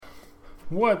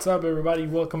What's up, everybody?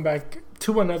 Welcome back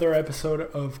to another episode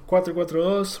of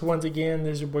 442. Once again,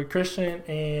 this is your boy Christian,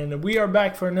 and we are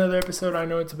back for another episode. I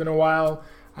know it's been a while.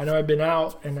 I know I've been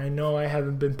out, and I know I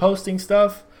haven't been posting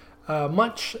stuff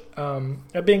much.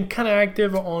 I've been kind of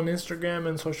active on Instagram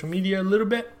and social media a little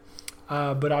bit,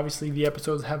 but obviously the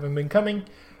episodes haven't been coming.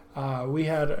 We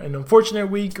had an unfortunate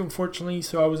week, unfortunately,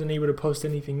 so I wasn't able to post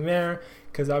anything there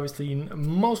because obviously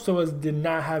most of us did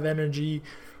not have energy,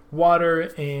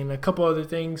 water, and a couple other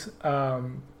things.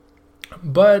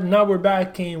 But now we're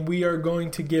back, and we are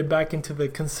going to get back into the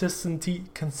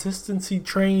consistency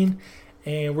train,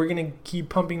 and we're gonna keep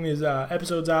pumping these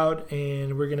episodes out,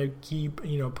 and we're gonna keep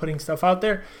putting stuff out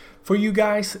there for you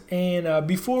guys. And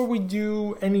before we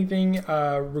do anything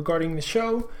regarding the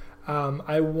show,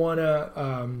 I want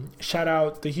to shout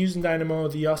out the Houston Dynamo,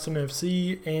 the Austin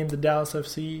FC, and the Dallas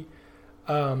FC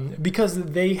because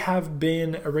they have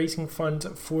been raising funds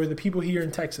for the people here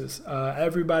in Texas.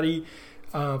 Everybody,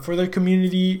 for their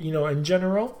community, in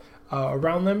general,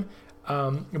 around them.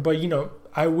 But,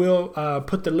 I will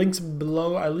put the links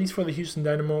below, at least for the Houston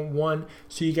Dynamo one,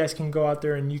 so you guys can go out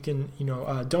there and you can,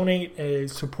 donate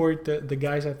and support the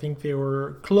guys. I think they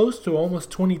were close to almost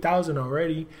 20,000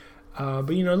 already. But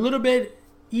a little bit,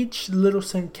 each little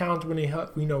cent counts when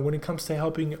it comes to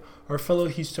helping our fellow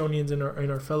Houstonians and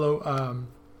our fellow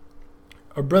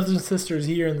our brothers and sisters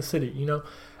here in the city.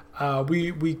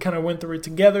 We kind of went through it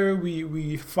together.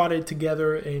 We fought it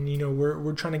together, and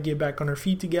we're trying to get back on our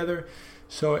feet together.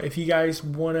 So if you guys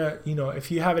wanna, if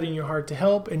you have it in your heart to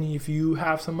help, and if you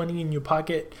have some money in your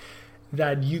pocket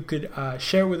that you could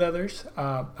share with others,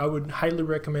 I would highly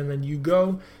recommend that you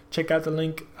go check out the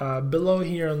link below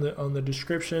here on the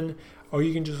description, or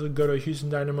you can just go to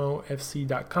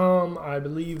HoustonDynamoFC.com. I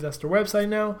believe that's their website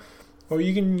now, or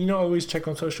you can always check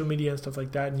on social media and stuff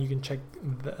like that, and you can check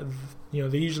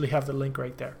they usually have the link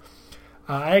right there.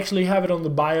 I actually have it on the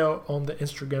bio on the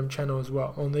Instagram channel as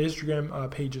well, on the Instagram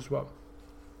page as well.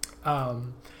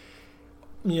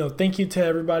 Thank you to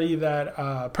everybody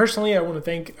that personally I want to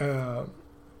thank,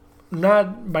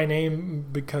 not by name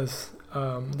because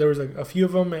there was a few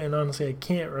of them, and honestly I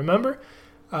can't remember,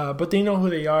 but they know who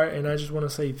they are, and I just want to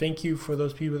say thank you for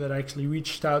those people that actually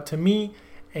reached out to me,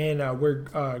 and we're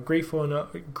graceful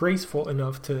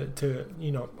enough to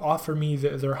offer me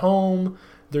their home,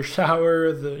 their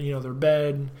shower, their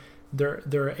bed,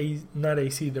 their not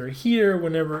AC, their heater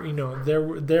whenever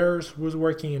theirs was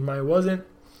working and mine wasn't.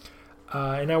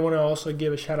 And I want to also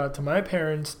give a shout out to my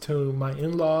parents, to my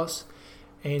in-laws,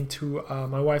 and to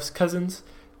my wife's cousins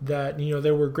that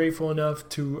they were grateful enough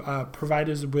to provide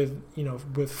us with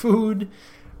with food,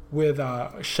 with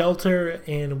shelter,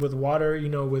 and with water,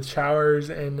 with showers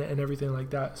and everything like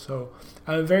that. So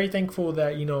I'm very thankful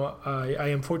that I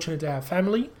am fortunate to have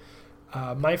family,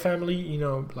 my family,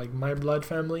 like my blood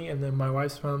family, and then my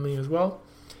wife's family as well.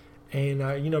 And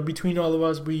between all of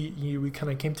us, we kind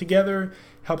of came together,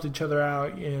 helped each other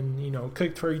out, and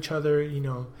cooked for each other,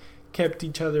 kept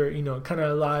each other kind of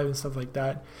alive and stuff like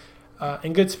that,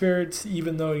 in good spirits,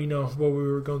 even though what we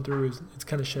were going through it's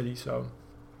kind of shitty. So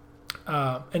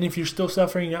and if you're still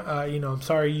suffering, I'm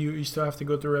sorry you still have to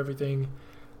go through everything,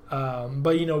 but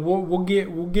we'll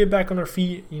get back on our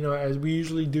feet, as we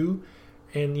usually do,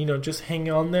 and just hang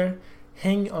on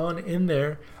in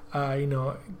there.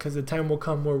 Because the time will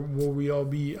come where we all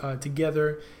be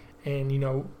together and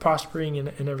prospering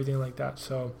and everything like that.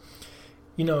 So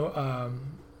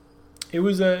it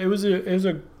was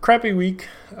a crappy week,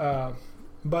 but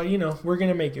we're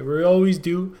gonna make it. We always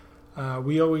do.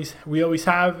 We always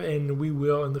have, and we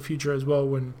will in the future as well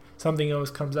when something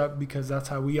else comes up, because that's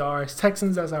how we are as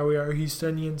Texans. That's how we are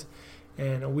Houstonians,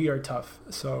 and we are tough.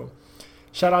 So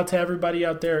shout out to everybody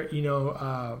out there,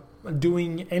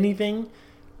 doing anything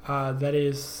that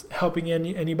is helping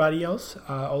anybody else,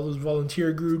 all those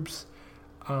volunteer groups.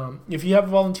 If you have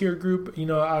a volunteer group,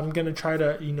 I'm gonna try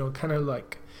to kind of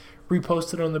like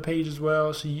repost it on the page as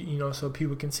well, so so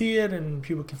people can see it and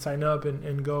people can sign up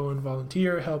and go and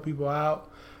volunteer, help people out.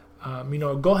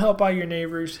 Go help out your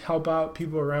neighbors, help out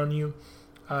people around you,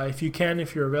 if you can,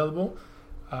 if you're available,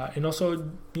 and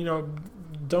also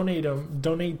donate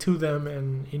to them,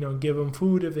 and give them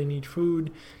food if they need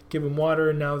food, give them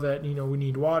water now that we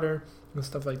need water and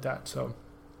stuff like that. So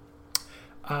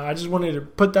I just wanted to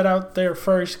put that out there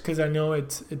first, because I know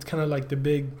it's kind of like the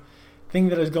big thing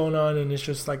that is going on, and it's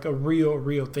just like a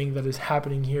real thing that is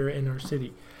happening here in our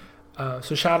city.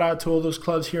 So shout out to all those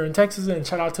clubs here in Texas, and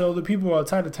shout out to all the people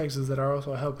outside of Texas that are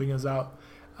also helping us out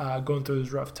going through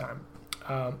this rough time.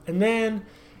 And then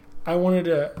I wanted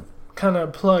to kind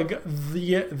of plug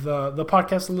the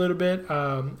podcast a little bit.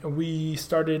 We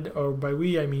started, or by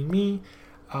we I mean me,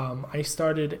 I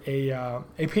started a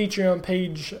Patreon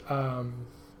page, and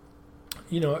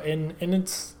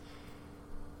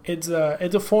it's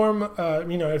a form,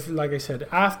 if, like I said,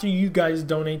 after you guys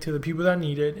donate to the people that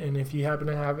need it, and if you happen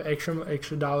to have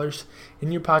extra dollars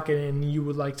in your pocket and you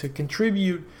would like to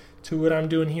contribute to what I'm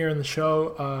doing here in the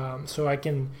show, so I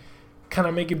can kind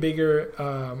of make it bigger,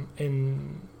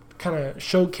 and kind of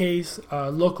showcase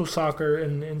local soccer,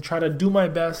 and try to do my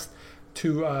best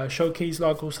to showcase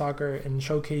local soccer and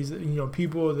showcase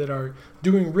people that are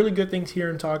doing really good things here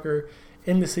in soccer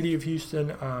in the city of Houston.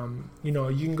 You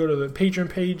can go to the Patreon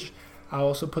page. I'll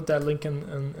also put that link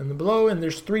in the below. And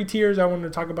there's 3 tiers. I want to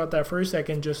talk about that for a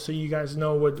second, just so you guys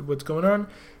know what's going on.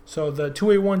 So the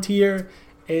 281 tier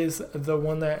is the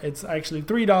one that it's actually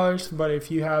 $3. But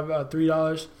if you have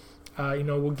 $3,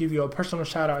 we'll give you a personal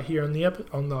shout out here on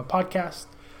the podcast,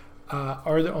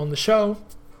 or on the show.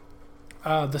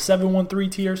 The 713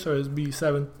 tier, so it'd be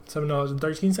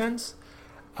 $7.13.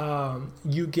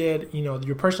 You get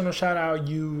your personal shout out.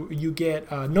 You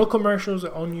get no commercials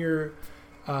on your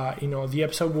the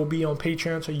episode will be on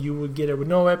Patreon, so you would get it with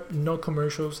no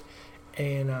commercials,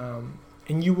 and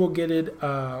you will get it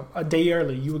a day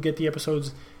early. You will get the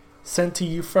episodes sent to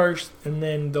you first, and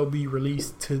then they'll be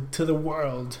released to the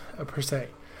world, per se.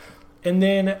 And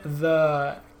then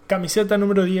the camiseta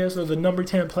número 10, or the number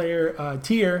 10 player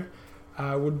tier,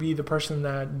 would be the person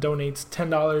that donates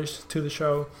 $10 to the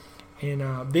show, and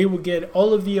they will get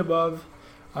all of the above,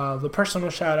 the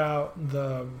personal shout out,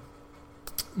 the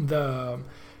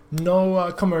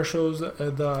no commercials,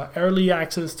 the early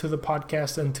access to the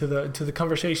podcast and to the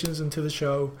conversations and to the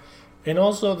show, and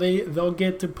also they'll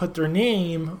get to put their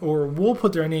name, or we'll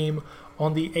put their name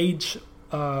on the H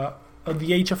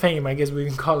of Fame, I guess we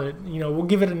can call it. We'll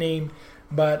give it a name,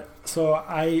 but so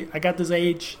I got this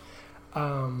H.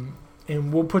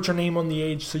 And we'll put your name on the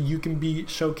H so you can be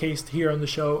showcased here on the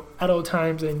show at all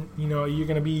times, and you're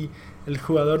gonna be el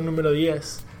jugador número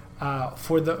 10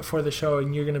 for the show,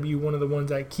 and you're gonna be one of the ones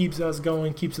that keeps us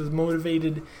going, keeps us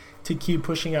motivated to keep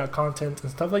pushing out content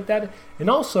and stuff like that. And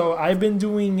also, I've been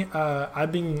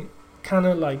kind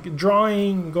of like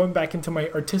drawing, going back into my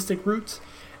artistic roots,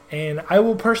 and I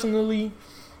will personally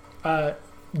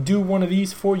do one of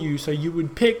these for you. So you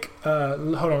would pick.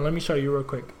 Hold on, let me show you real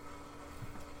quick.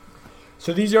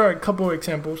 So these are a couple of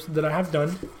examples that I have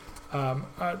done. I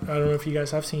don't know if you guys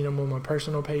have seen them on my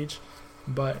personal page,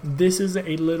 but this is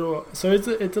a little. So it's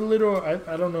a little.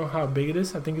 I don't know how big it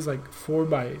is. I think it's like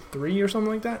 4x3 or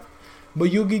something like that.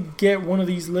 But you could get one of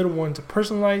these little ones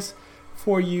personalized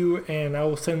for you, and I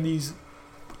will send these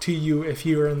to you if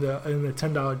you're in the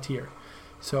 $10 tier.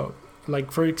 So,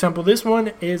 like for example, this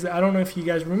one is, I don't know if you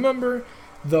guys remember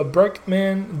the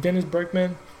Dennis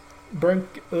Bergkamp,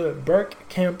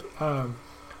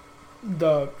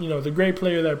 the great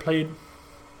player that played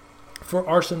for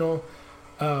Arsenal,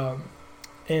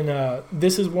 and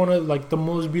this is one of like the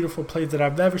most beautiful plays that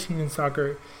I've ever seen in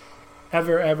soccer,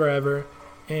 ever.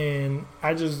 And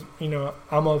I just,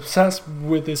 I'm obsessed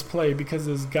with this play because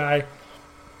this guy,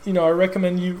 I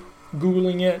recommend you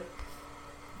Googling it,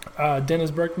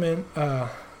 Dennis Bergkamp.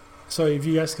 So if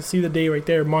you guys can see the day right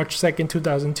there, March 2nd,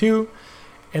 2002.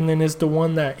 And then it's the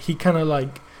one that he kind of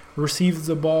like receives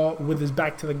the ball with his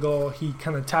back to the goal. He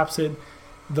kind of taps it.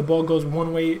 The ball goes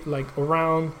one way, like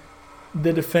around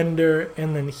the defender,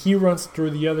 and then he runs through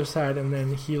the other side, and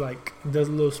then he like does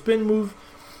a little spin move.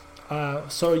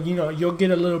 So you'll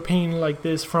get a little painting like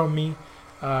this from me.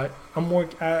 I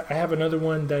have another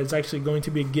one that is actually going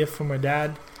to be a gift for my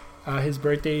dad. His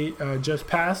birthday just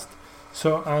passed,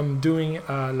 so I'm doing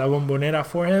La Bombonera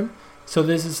for him. So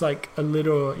this is like a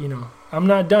little, I'm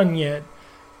not done yet.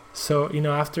 So,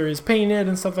 after it's painted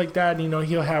and stuff like that,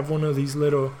 he'll have one of these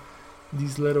little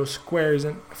squares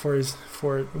for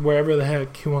wherever the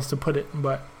heck he wants to put it.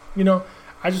 But,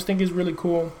 I just think it's really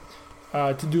cool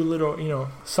to do little,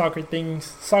 soccer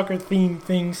themed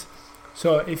things.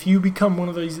 So if you become one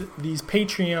of these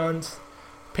patrons,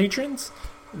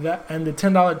 and the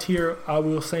 $10 tier, I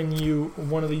will send you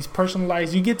one of these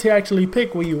personalized. You get to actually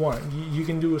pick what you want. You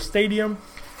can do a stadium,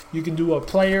 you can do a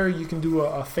player, you can do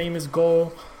a famous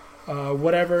goal,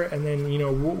 whatever, and then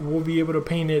we'll be able to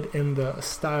paint it in the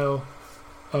style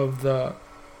of the,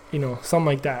 something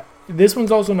like that. This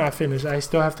one's also not finished. I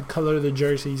still have to color the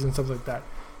jerseys and stuff like that.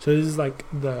 So this is like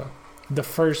the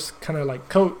first kind of like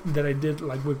coat that I did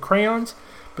like with crayons,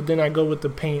 but then I go with the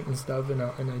paint and stuff, and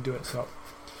I do it.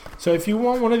 So if you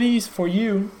want one of these for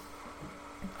you,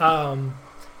 hop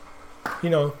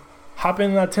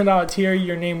in that $10 tier.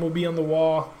 Your name will be on the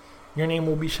wall. Your name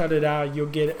will be shouted out. You'll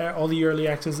get all the early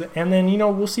access. And then,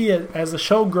 we'll see it as the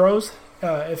show grows.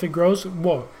 If it grows,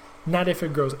 well, not if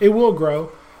it grows. It will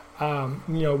grow.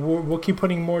 we'll keep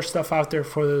putting more stuff out there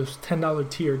for those $10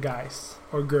 tier guys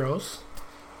or girls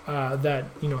that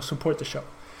support the show.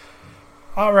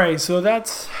 All right, so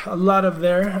that's a lot of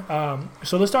there.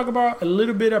 So let's talk about a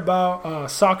little bit about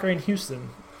soccer in Houston.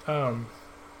 So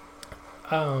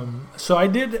I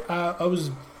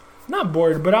was not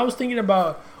bored, but I was thinking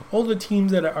about all the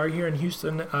teams that are here in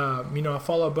Houston. I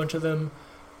follow a bunch of them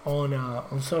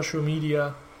on social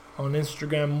media, on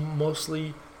Instagram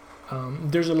mostly.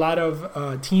 There's a lot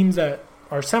of teams that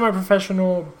are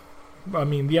semi-professional. I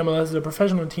mean, the MLS is a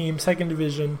professional team, second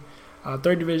division,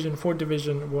 third division, fourth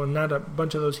division. Well, not a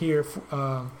bunch of those here.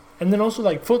 And then also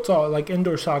like futsal, like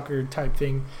indoor soccer type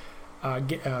thing.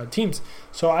 Teams.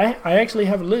 So I actually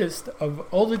have a list of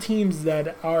all the teams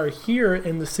that are here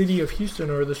in the city of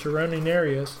Houston or the surrounding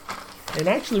areas. And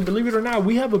actually, believe it or not,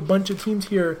 we have a bunch of teams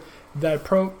here that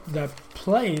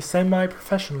play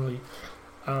semi-professionally.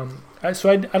 So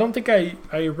I don't think I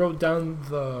wrote down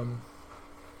the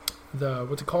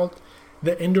what's it called,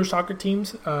 the indoor soccer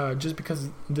teams, just because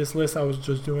this list I was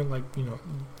just doing like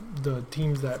the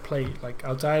teams that play like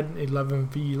outside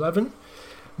 11v11.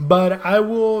 But I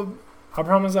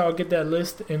promise I'll get that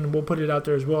list and we'll put it out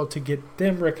there as well to get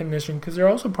them recognition because they're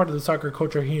also part of the soccer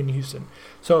culture here in Houston.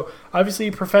 So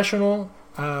obviously professional,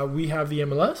 we have the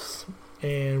MLS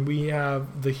and we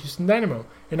have the Houston Dynamo.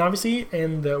 And obviously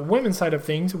in the women's side of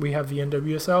things, we have the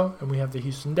NWSL and we have the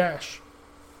Houston Dash.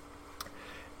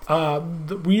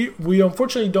 We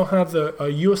unfortunately don't have the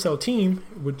USL team,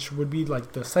 which would be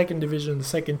like the second division, the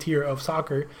second tier of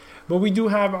soccer. But we do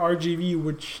have RGV,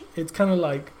 which it's kind of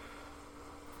like,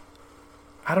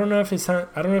 I don't know if it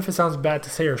sounds bad to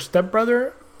say our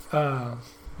stepbrother,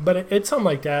 but it's something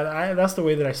like that. That's the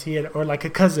way that I see it, or like a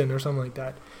cousin or something like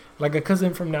that, like a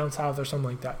cousin from down south or something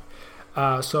like that.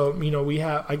 So we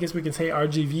have, I guess we can say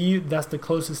RGV. That's the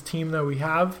closest team that we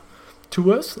have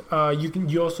to us.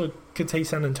 You also could say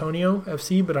San Antonio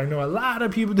FC, but I know a lot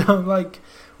of people don't like,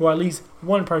 well, at least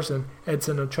one person,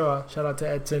 Edson Ochoa. Shout out to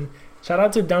Edson. Shout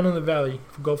out to Down in the Valley.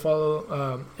 Go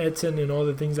follow Edson and all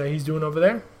the things that he's doing over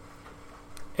there.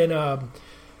 And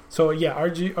so yeah,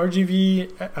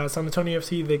 RGV, San Antonio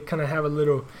FC, they kind of have a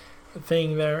little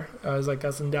thing there. It's like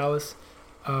us in Dallas.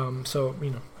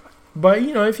 But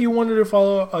if you wanted to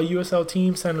follow a USL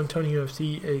team, San Antonio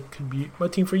FC, it could be a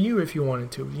team for you if you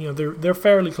wanted to. They're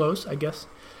fairly close, I guess.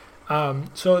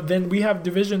 So then we have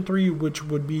Division 3, which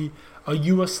would be a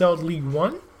USL League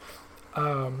 1.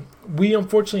 We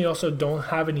unfortunately also don't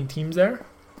have any teams there,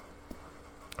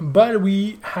 but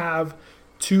we have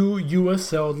 2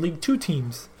 USL League 2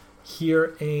 teams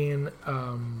here in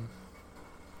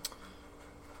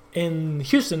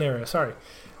Houston area. Sorry,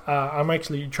 I'm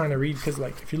actually trying to read because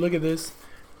like if you look at this,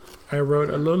 I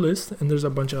wrote a little list and there's a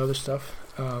bunch of other stuff,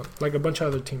 like a bunch of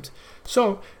other teams.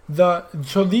 So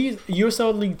these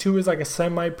USL League 2 is like a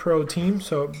semi-pro team,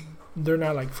 so they're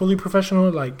not like fully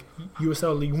professional like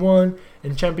USL League 1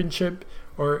 and Championship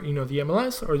or the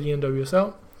MLS or the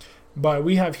NWSL. But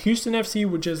we have Houston FC,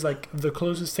 which is like the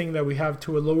closest thing that we have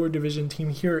to a lower division team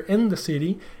here in the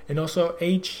city, and also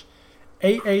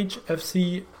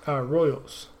AHFC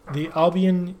Royals. The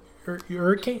Albion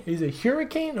Hurricane, is it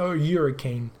Hurricane or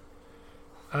Hurricane?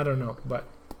 I don't know, but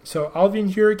so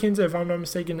Albion Hurricanes, if I'm not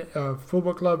mistaken,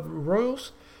 football club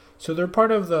Royals. So they're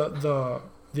part of the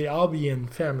Albion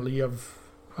family of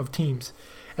teams,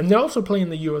 and they also play in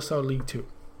the USL League 2.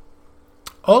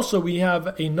 Also, we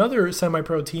have another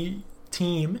semi-pro team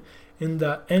in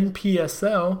the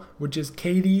NPSL, which is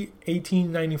Katy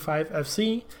 1895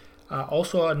 FC,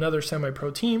 also another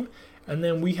semi-pro team. And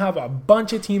then we have a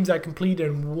bunch of teams that compete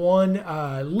in one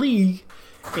league,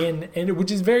 and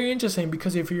which is very interesting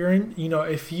because if you're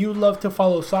if you love to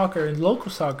follow soccer and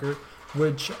local soccer,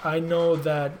 which I know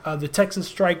that the Texas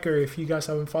Striker, if you guys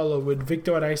haven't followed, with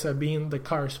Victor Araiza being the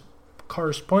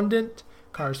correspondent,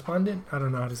 I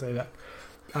don't know how to say that.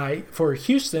 For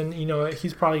Houston,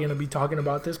 he's probably going to be talking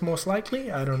about this most likely.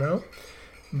 I don't know.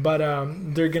 But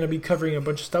they're going to be covering a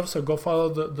bunch of stuff. So go follow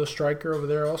the Striker over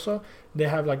there also. They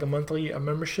have like a monthly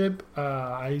membership.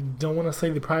 I don't want to say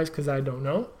the price because I don't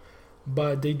know.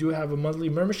 But they do have a monthly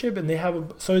membership. And they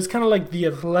have so it's kind of like the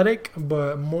Athletic,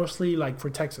 but mostly like for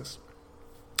Texas.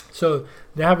 So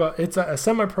they have it's a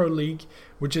semi-pro league,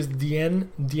 which is the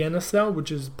NSL, which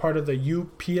is part of the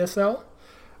UPSL.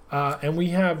 And we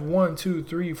have 7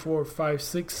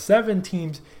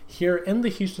 teams here in the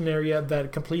Houston area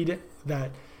that compete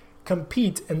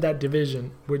in that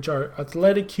division, which are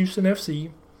Athletic Houston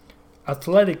FC,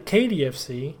 Athletic Katy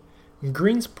FC,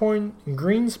 Greenspoint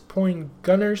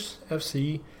Gunners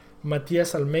FC,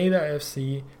 Matias Almeida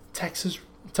FC, Texas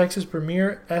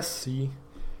Premier SC,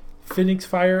 Phoenix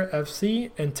Fire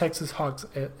FC, and Texas Hawks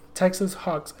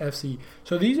FC.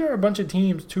 So these are a bunch of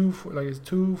teams,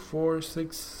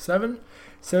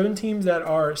 7 teams that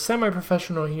are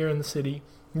semi-professional here in the city.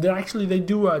 That actually they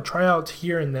do tryouts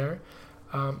here and there.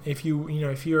 If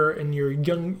you're in your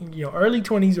young, early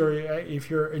 20s, or if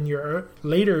you're in your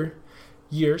later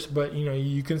years, but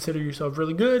you consider yourself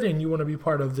really good and you want to be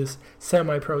part of this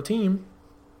semi-pro team,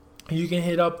 you can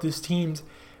hit up these teams.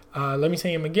 Let me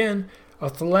say them again: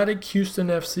 Athletic Houston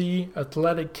FC,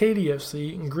 Athletic Katy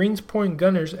FC, Greens Point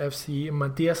Gunners FC,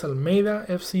 Matias Almeida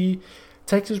FC,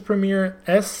 Texas Premier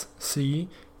SC,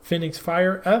 Phoenix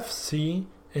Fire FC,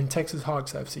 and Texas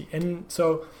Hawks FC. And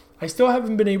so I still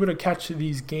haven't been able to catch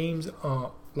these games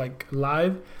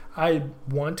live. I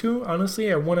want to,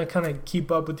 honestly. I want to kind of keep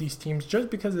up with these teams just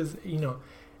because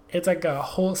it's like a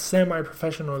whole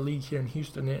semi-professional league here in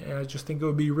Houston, and I just think it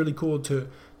would be really cool to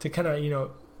kind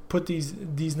of put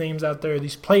these names out there,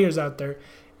 these players out there,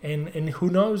 and who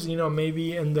knows,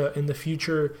 maybe in the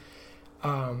future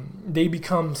they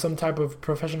become some type of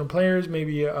professional players,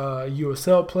 maybe a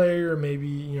USL player, maybe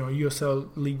USL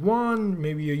League One,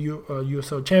 maybe a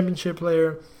USL Championship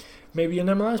player, maybe an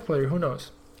MLS player, who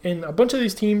knows. And a bunch of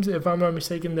these teams, if I'm not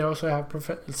mistaken, they also have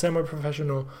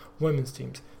semi-professional women's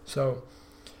teams. So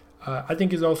I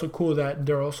think it's also cool that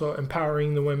they're also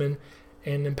empowering the women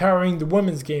and empowering the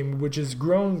women's game, which is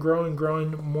growing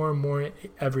more and more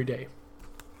every day.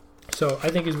 So I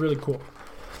think it's really cool.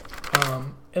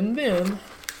 And then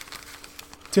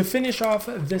to finish off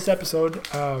this episode,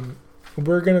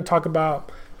 we're going to talk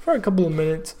about for a couple of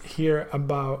minutes here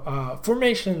about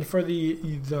formation for the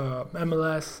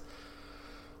MLS.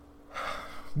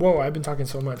 Whoa, I've been talking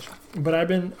so much, but I've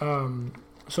been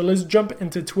so let's jump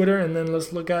into Twitter, and then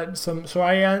let's look at some. So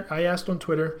I asked on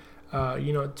Twitter,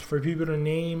 for people to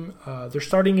name their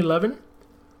starting 11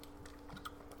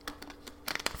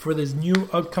 for this new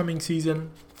upcoming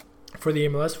season for the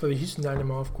MLS, for the Houston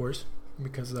Dynamo, of course,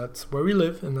 because that's where we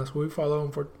live and that's what we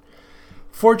follow.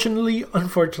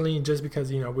 Unfortunately, just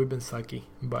because we've been sucky,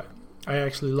 but I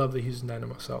actually love the Houston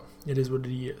Dynamo, so it is what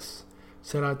it is.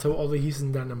 Shout out to all the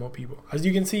Houston Dynamo people. As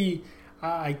you can see,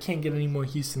 I can't get any more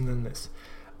Houston than this.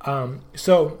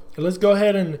 So let's go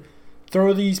ahead and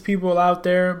throw these people out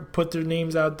there, put their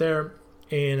names out there,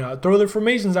 and throw their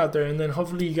formations out there, and then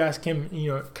hopefully you guys can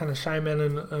kind of chime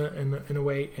in a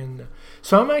way. And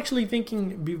so I'm actually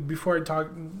thinking, before I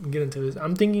get into this,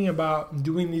 I'm thinking about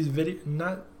doing these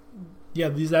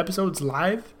these episodes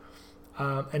live,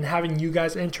 and having you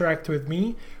guys interact with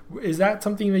me. Is that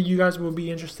something that you guys will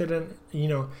be interested in?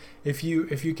 If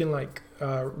you can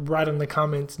write in the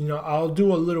comments, I'll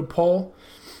do a little poll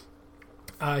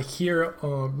here,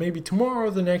 maybe tomorrow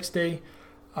or the next day,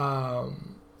 about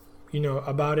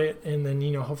it, and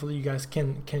then hopefully you guys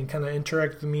can kind of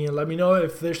interact with me and let me know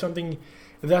if that's something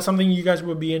you guys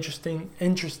would be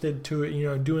interested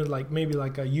to doing, maybe a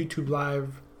YouTube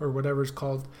live or whatever it's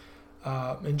called,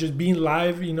 and just being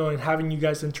live, and having you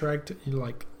guys interact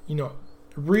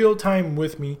real time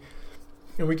with me,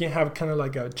 and we can have kind of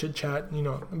like a chit chat,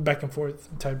 back and forth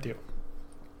type deal.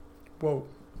 Whoa.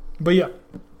 But yeah,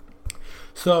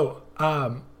 so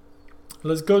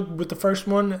let's go with the first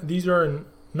one. These are in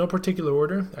no particular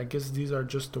order. I guess these are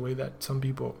just the way that some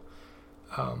people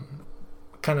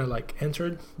kind of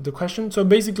answered the question. So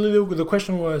basically the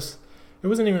question was, it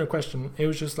wasn't even a question, it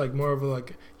was just more of a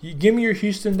you give me your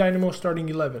Houston Dynamo starting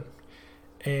 11.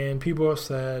 And people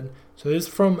said, so this is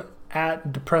from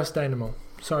 @Depressed Dynamo.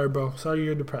 Sorry, bro. Sorry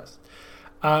you're depressed.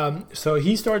 So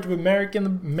he starts with Marich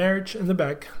in the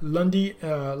back, Lundy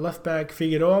left back,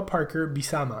 Figueroa, Parker,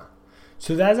 Bisama.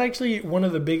 So that's actually one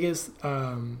of the biggest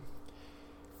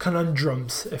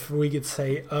conundrums, if we could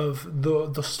say, of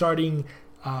the starting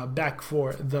back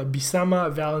four, the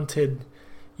Bisama Valentin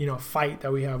fight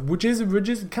that we have, which is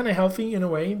kind of healthy in a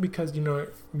way, because that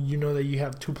you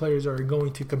have two players that are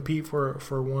going to compete for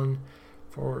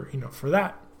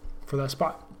that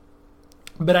spot.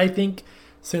 But I think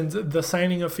since the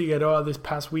signing of Figueroa this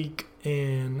past week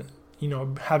and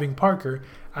having Parker,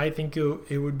 I think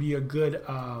it would be a good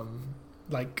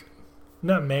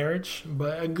not marriage,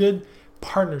 but a good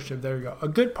partnership. There you go, a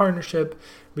good partnership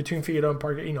between Figueroa and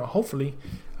Parker. Hopefully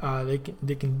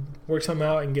they can work something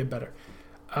out and get better.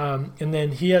 And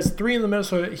then he has three in the middle,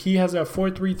 so he has a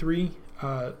 4-3-3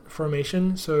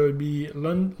 formation. So it would be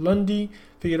Lundy,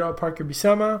 Figueroa, Parker,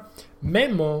 Bisama,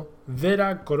 Memo,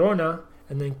 Vera, Corona,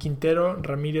 and then Quintero,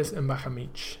 Ramirez, and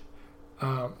Bajamich.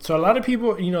 So a lot of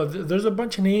people, there's a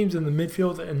bunch of names in the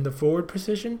midfield and the forward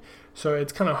position, so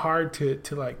it's kind of hard to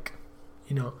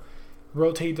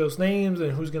rotate those names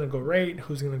and who's going to go right,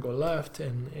 who's going to go left,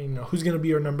 and who's going to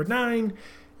be our number 9.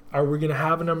 Are we gonna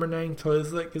have a number 9? So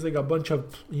it's like a bunch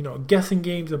of guessing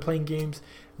games and playing games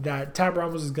that Tab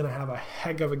Ramos is gonna have a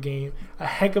heck of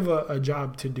a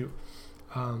job to do.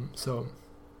 So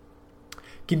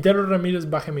Quintero, Ramirez,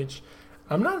 Bajamich.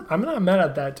 I'm not mad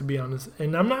at that, to be honest,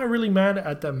 and I'm not really mad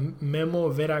at the Memo,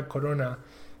 Vera, Corona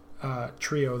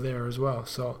trio there as well.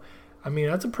 So I mean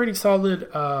that's a pretty solid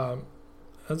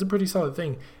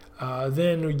thing.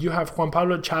 Then you have Juan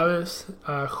Pablo Chavez,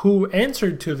 who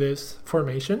answered to this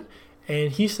formation,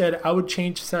 and he said, I would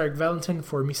change Sarek Valentin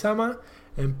for Misama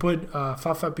and put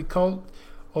Fafa Picol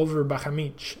over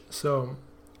Bajamich. So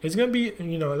it's going to be,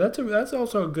 that's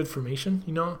also a good formation,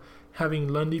 having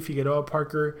Lundy, Figueroa,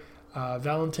 Parker,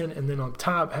 Valentin, and then on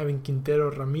top having Quintero,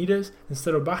 Ramirez.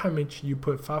 Instead of Bajamich, you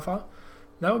put Fafa.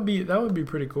 That would be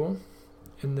pretty cool.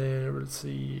 And then let's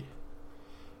see.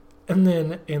 And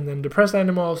then Depressed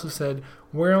Animal also said,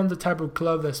 we're on the type of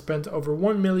club that spent over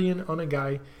 $1 million on a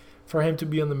guy for him to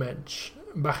be on the bench.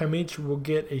 Bajamich will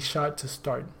get a shot to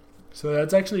start. So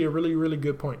that's actually a really, really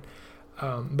good point.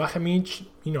 Bajamich,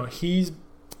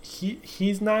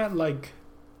 he's not like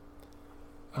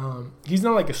a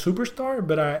superstar,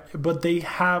 but they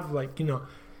have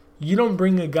you don't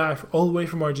bring a guy all the way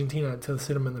from Argentina to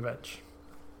sit him on the bench.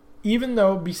 Even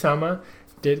though Bisama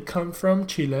did come from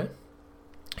Chile,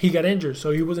 he got injured,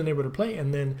 so he wasn't able to play.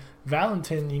 And then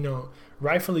Valentin,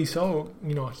 rightfully so,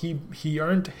 he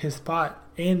earned his spot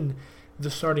in the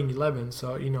starting 11.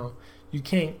 So, you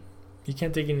can't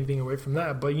take anything away from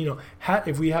that. But,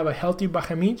 if we have a healthy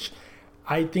Bajamich,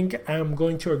 I think I'm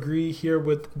going to agree here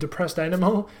with Depressed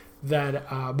Animal that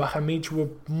Bajamich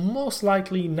will most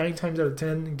likely 9 times out of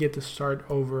 10 get the start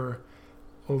over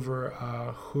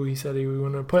who he said he would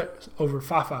want to put over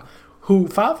Fafa. Who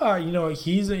Fafa,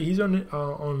 he's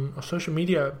on social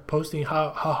media posting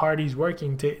how hard he's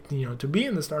working to be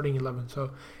in the starting 11. So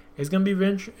it's gonna be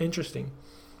very interesting.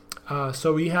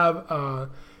 So we have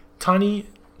Anthony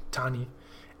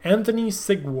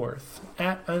Sigworth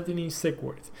at Anthony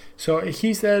Sigworth. So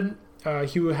he said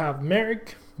he would have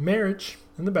Marriage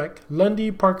in the back, Lundy,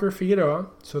 Parker, Figueroa.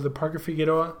 So the Parker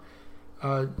Figueroa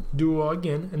duo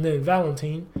again, and then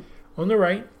Valentin on the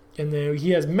right. And then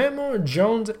he has Memo,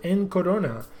 Jones, and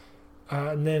Corona.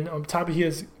 And then on top he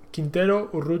has Quintero,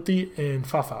 Urruti, and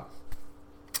Fafa.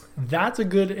 That's a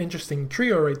good, interesting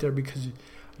trio right there, because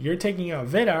you're taking out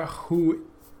Vera, who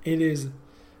it is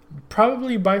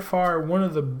probably by far one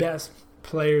of the best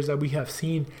players that we have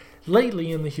seen lately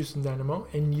in the Houston Dynamo,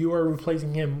 and you are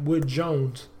replacing him with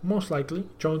Jones, most likely,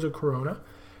 Jones or Corona,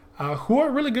 who are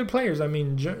really good players. I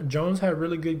mean, Jones had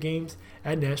really good games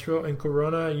at Nashville, and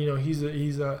Corona, he's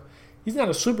not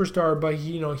a superstar, but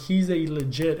he's a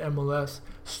legit MLS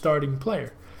starting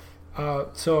player.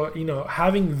 So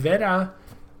having Vera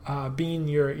being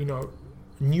your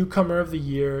newcomer of the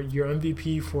year, your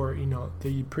MVP for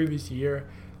the previous year,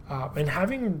 and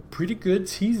having pretty good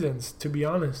seasons, to be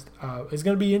honest, it's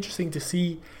going to be interesting to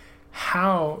see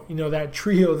how that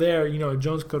trio there,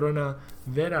 Jones, Corona,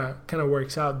 Vera, kind of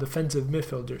works out, defensive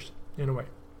midfielders in a way.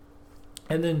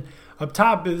 And then up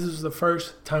top, this is the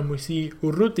first time we see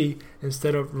Urruti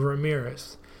instead of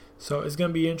Ramirez. So it's going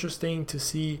to be interesting to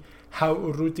see how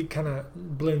Urruti kind of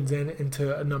blends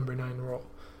into a number 9 role.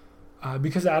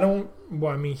 Because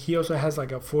he also has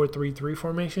like a 4-3-3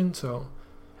 formation. So,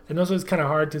 and also it's kind of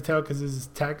hard to tell because this is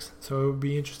text. So it would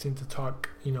be interesting to talk,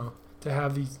 to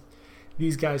have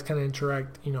these guys kind of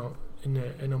interact,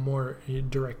 in a more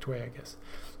direct way, I guess.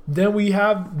 Then we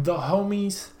have the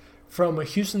homies from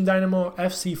Houston Dynamo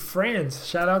FC France.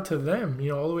 Shout out to them,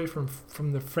 all the way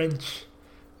from the French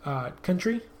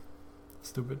country.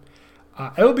 Stupid.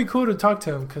 It would be cool to talk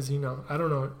to him because, I don't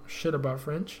know shit about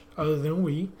French other than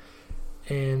we.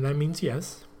 And that means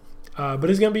yes. But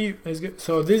it's going to be...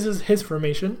 So this is his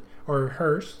formation, or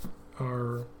hers,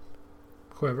 or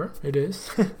whoever it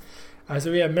is.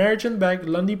 So we have Marriage in the back,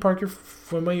 Lundy, Parker,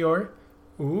 Fuenmayor.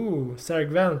 Ooh, Sarek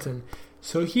Valentin.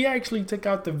 So he actually took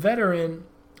out the veteran...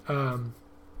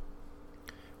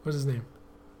 what's his name?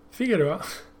 Figueroa.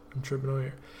 I'm tripping over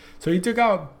here. So he took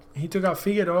out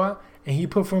Figueroa and he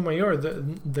put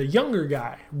Fuenmayor, the younger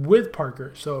guy, with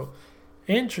Parker. So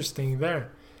interesting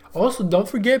there. Also, don't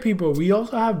forget, people, we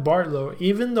also have Bartlow.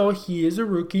 Even though he is a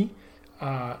rookie,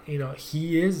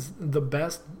 he is the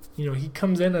best. He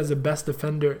comes in as the best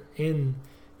defender in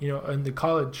the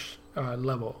college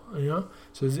level.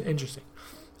 So it's interesting.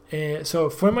 So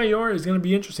Fuenmayor is going to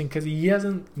be interesting because he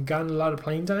hasn't gotten a lot of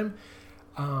playing time.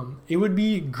 It would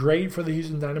be great for the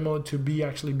Houston Dynamo to be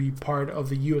part of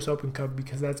the U.S. Open Cup,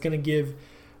 because that's going to give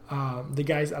the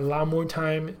guys a lot more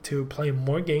time to play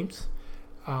more games.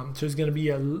 So there's going to be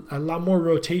a lot more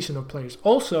rotation of players.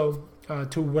 Also,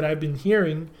 to what I've been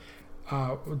hearing,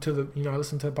 to the I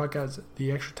listen to the podcast,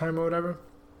 The Extra Time or whatever,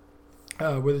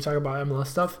 where they talk about MLS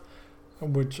stuff,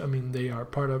 which I mean they are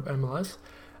part of MLS.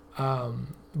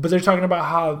 But they're talking about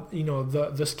how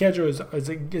the schedule is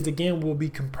again will be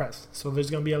compressed. So there's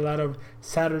going to be a lot of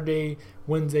Saturday,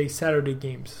 Wednesday, Saturday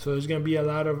games. So there's going to be a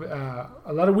lot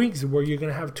of weeks where you're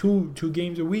going to have two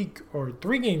games a week or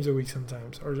 3 games a week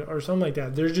sometimes or something like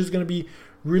that. There's just going to be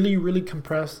really, really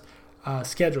compressed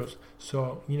schedules.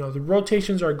 So the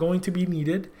rotations are going to be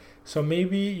needed. So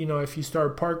maybe if you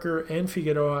start Parker and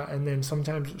Figueroa and then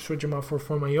sometimes switch them out for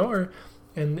Mayor.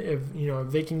 And if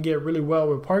they can get really well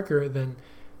with Parker, then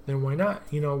why not?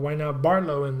 Why not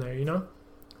Barlow in there?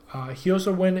 He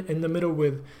also went in the middle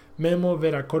with Memo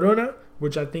Vera Corona,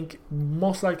 which I think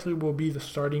most likely will be the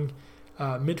starting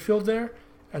midfield there,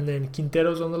 and then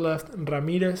Quinteros on the left,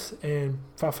 Ramirez and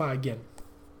Fafa again.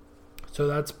 So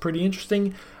that's pretty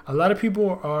interesting. A lot of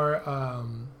people are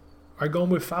going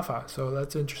with Fafa, so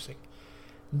that's interesting.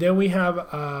 Then we have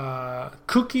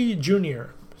Cookie Jr.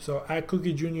 So at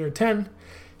Cookie Jr. 10,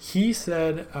 he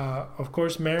said, of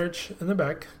course, Marriage in the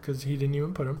back because he didn't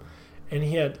even put him. And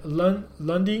he had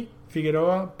Lundy,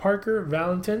 Figueroa, Parker,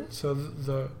 Valentin. So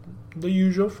the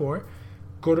usual 4.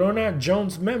 Corona,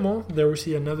 Jones, Memo. There we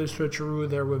see another switcheroo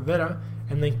there with Vera.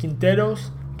 And then Quinteros,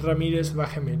 Ramirez,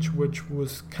 Vajemic, which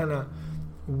was kind of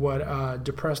what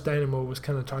Depressed Dynamo was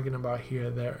kind of talking about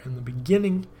there in the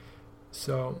beginning.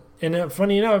 So, and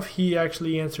funny enough, he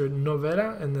actually answered no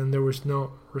Vera, and then there was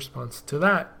no response to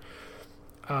that.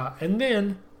 And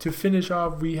then to finish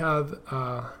off, we have,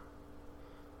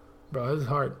 this is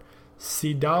hard.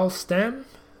 Cidal Stam,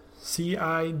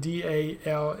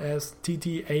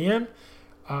 CidalsTTAM,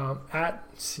 at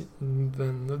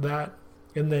then that,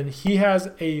 and then he has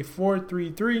a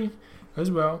 4-3-3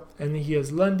 as well, and then he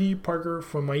has Lundy, Parker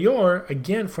for Mayor,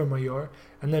 again for Mayor,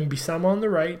 and then Bisama on the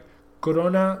right.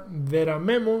 Corona, Vera,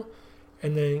 Memo,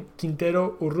 and then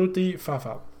Quintero, Urruti,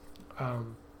 Fafa.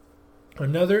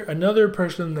 Another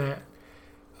person that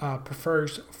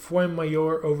prefers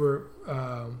Fuenmayor over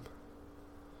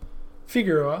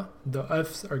Figueroa. The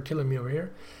F's are killing me over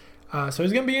here. So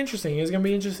it's going to be interesting. It's going to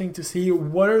be interesting to see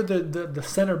what are the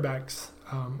center backs.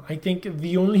 I think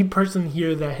the only person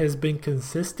here that has been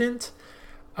consistent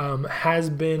has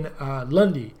been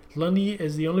Lundy. Lundy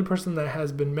is the only person that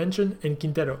has been mentioned, and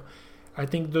Quintero. I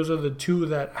think those are the 2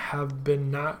 that have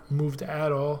been not moved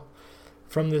at all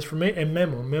from this formation. And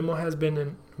Memo has been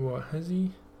in, what has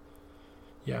he?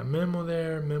 Yeah, Memo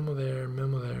there, Memo there,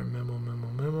 Memo there,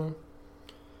 Memo.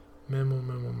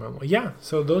 Yeah,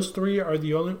 so those 3 are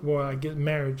the only, I guess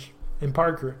Marriage and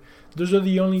Parker. Those are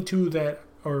the only 2 that,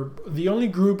 or the only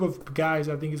group of guys,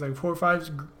 I think it's like 4 or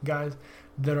 5 guys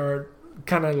that are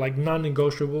kind of like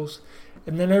non-negotiables.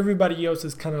 And then everybody else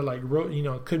is kind of like,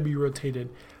 could be rotated.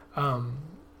 So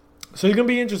it's gonna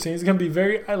be interesting. It's gonna be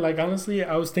very honestly,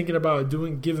 I was thinking about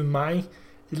giving my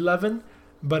 11,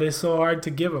 but it's so hard to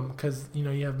give them because you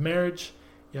have Marriage,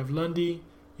 you have Lundy,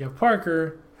 you have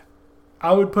Parker.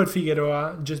 I would put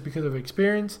Figueroa just because of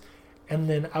experience, and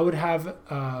then I would have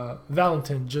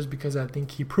Valentin just because I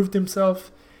think he proved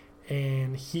himself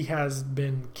and he has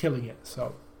been killing it.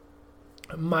 So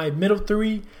my middle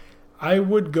 3, I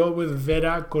would go with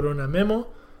Vera, Corona, Memo.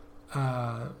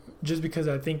 Just because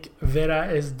I think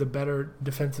Vera is the better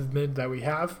defensive mid that we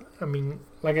have. I mean,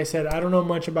 like I said, I don't know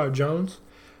much about Jones,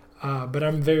 but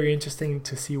I'm very interested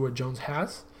to see what Jones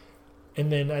has.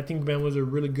 And then I think Ben was a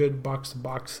really good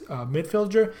box-to-box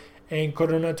midfielder. And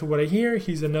Corona, to what I hear,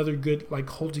 he's another good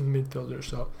holding midfielder.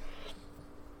 So,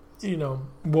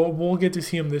 we'll get to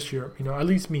see him this year. At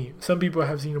least me. Some people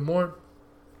have seen him more,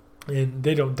 and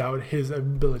they don't doubt his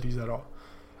abilities at all.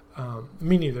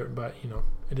 Me neither, but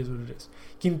it is what it is.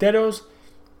 Quinteros,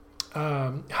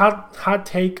 hot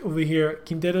take over here.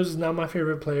 Quinteros is not my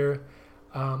favorite player.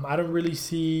 I don't really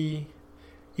see,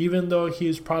 even though he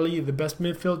was probably the best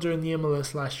midfielder in the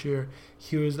MLS last year,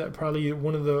 he was probably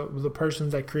one of the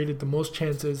persons that created the most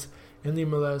chances in the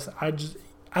MLS. I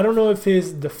don't know if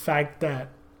it's the fact that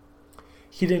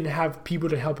he didn't have people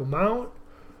to help him out,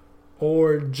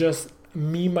 or just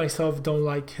me myself don't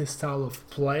like his style of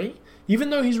play.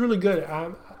 Even though he's really good,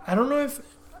 I don't know if,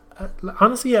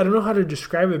 honestly, I don't know how to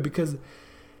describe it because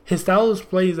his style of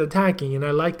play is attacking, and I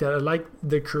like that. I like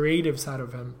the creative side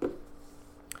of him.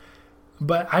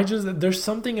 But there's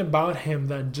something about him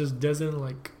that just doesn't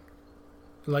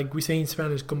like we say in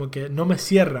Spanish, como que no me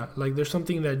cierra. Like there's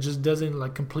something that just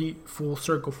doesn't complete full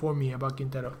circle for me about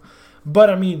Quintero. But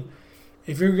I mean,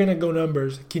 if you're going to go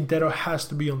numbers, Quintero has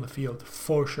to be on the field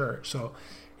for sure. So,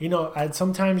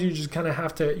 sometimes you just kind of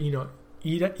have to,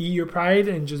 eat your pride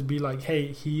and just be like,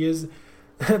 hey, he is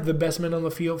the best man on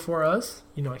the field for us,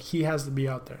 he has to be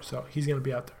out there. So he's going to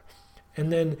be out there.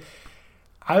 And then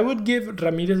I would give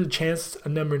Ramirez a chance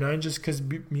at number 9 just because,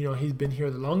 he's been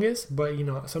here the longest. But,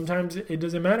 sometimes it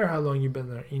doesn't matter how long you've been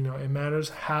there. It matters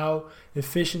how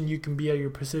efficient you can be at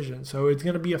your position. So it's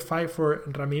going to be a fight for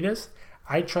Ramirez.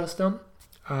 I trust him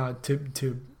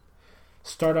to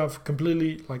start off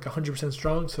completely like 100%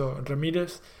 strong. So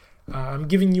Ramirez, I'm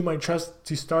giving you my trust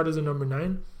to start as a number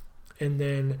 9. And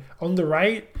then on the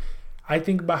right, I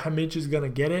think Bahamich is going to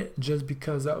get it just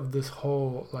because of this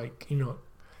whole,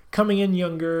 coming in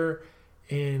younger.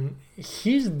 And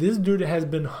this dude has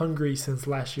been hungry since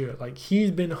last year. Like,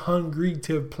 he's been hungry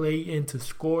to play and to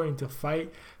score and to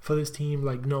fight for this team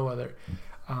like no other.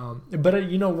 But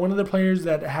one of the players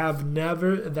that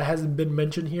hasn't been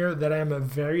mentioned here that I am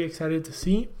very excited to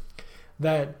see,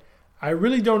 that I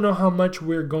really don't know how much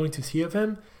we're going to see of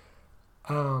him,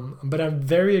 but I'm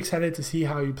very excited to see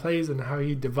how he plays and how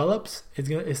he develops.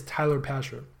 Is Tyler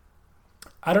Pasher.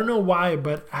 I don't know why,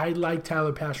 but I like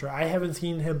Tyler Pasher. I haven't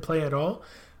seen him play at all,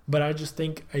 but I just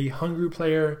think a hungry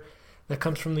player that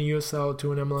comes from the USL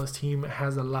to an MLS team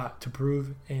has a lot to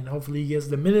prove, and hopefully he gets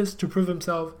the minutes to prove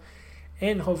himself,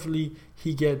 and hopefully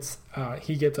he gets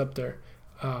up there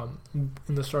in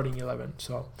the starting 11.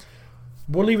 So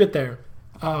we'll leave it there.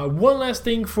 One last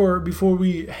thing before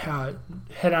we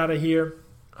head out of here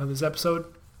on this episode,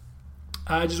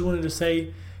 I just wanted to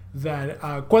say that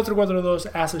 442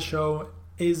 as a show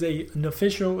is an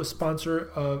official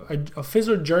sponsor of an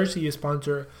official jersey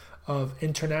sponsor of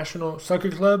International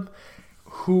Soccer Club,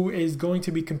 who is going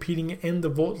to be competing in the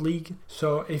Volt League.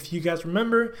 So if you guys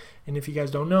remember, and if you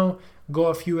guys don't know, go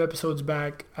a few episodes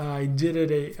back. I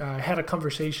had a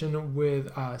conversation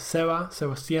with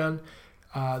Sebastian,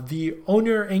 the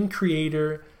owner and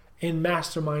creator and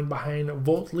mastermind behind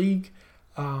Volt League.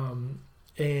 And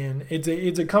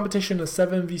it's a competition, a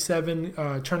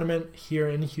 7v7 tournament here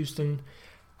in Houston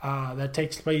that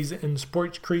takes place in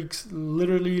Sports Creeks,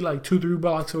 literally like 2-3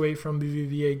 blocks away from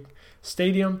BBVA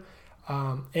Stadium.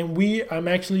 I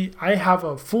have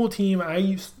a full team.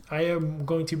 I am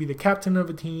going to be the captain of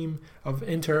a team of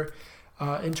Inter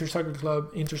Soccer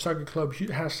Club,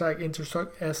 hashtag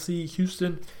InterSC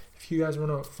Houston. If you guys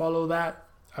want to follow that,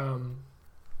 I'm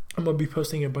going to be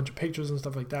posting a bunch of pictures and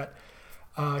stuff like that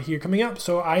here coming up.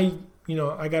 So I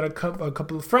got a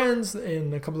couple of friends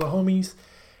and a couple of homies,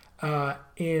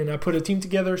 and I put a team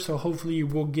together. So hopefully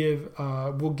we'll give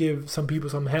some people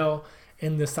some hell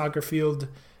in the soccer field,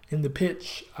 in the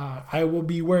pitch. I will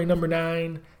be wearing number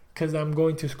 9 because I'm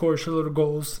going to score shitload of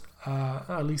goals.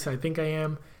 At least I think I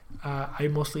am.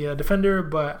 I'm mostly a defender,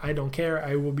 but I don't care.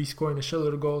 I will be scoring a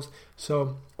shitload of goals.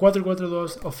 So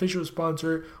 442 official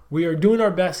sponsor. We are doing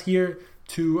our best here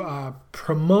to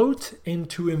promote and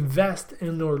to invest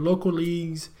in our local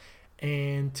leagues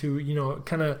and to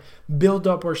kind of build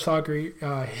up our soccer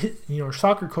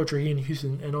soccer culture here in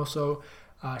Houston. And also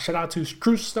shout out to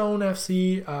Screwstone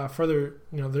FC.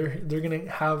 They're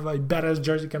gonna have a badass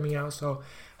jersey coming out, so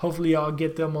hopefully I'll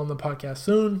get them on the podcast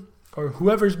soon, or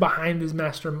whoever's behind this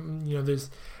this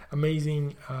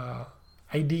amazing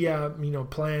idea,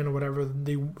 plan, or whatever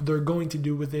they're going to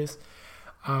do with this.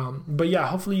 But yeah,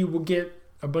 hopefully we'll get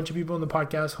a bunch of people on the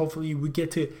podcast. Hopefully we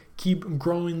get to keep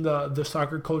growing the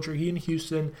soccer culture here in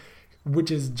Houston,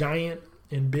 which is giant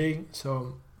and big.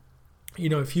 So,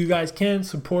 if you guys can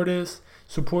support us,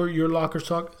 support your local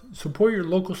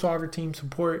soccer team,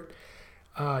 support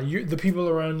the people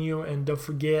around you, and don't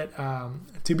forget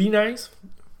to be nice.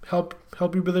 Help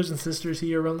your brothers and sisters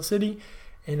here around the city.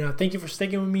 And thank you for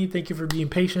sticking with me. Thank you for being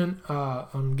patient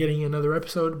on getting another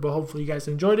episode. But hopefully you guys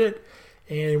enjoyed it.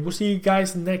 And we'll see you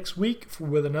guys next week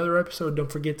with another episode.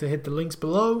 Don't forget to hit the links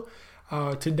below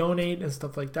to donate and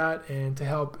stuff like that, and to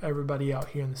help everybody out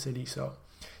here in the city. So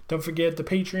don't forget the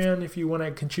Patreon if you want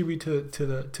to contribute to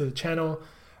the channel,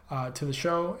 to the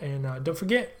show. And don't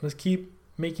forget, let's keep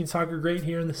making soccer great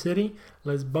here in the city.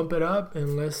 Let's bump it up,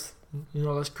 and let's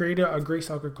create a great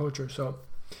soccer culture. So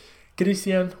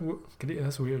Christian,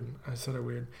 that's weird. I said it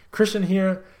weird. Christian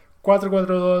here.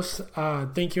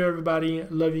 442. Thank you, everybody.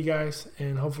 Love you guys,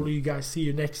 and hopefully you guys see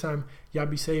you next time. Y'all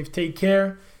be safe. Take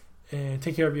care, and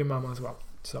take care of your mama as well.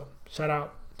 So shout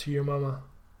out to your mama.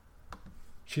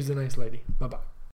 She's a nice lady. Bye-bye.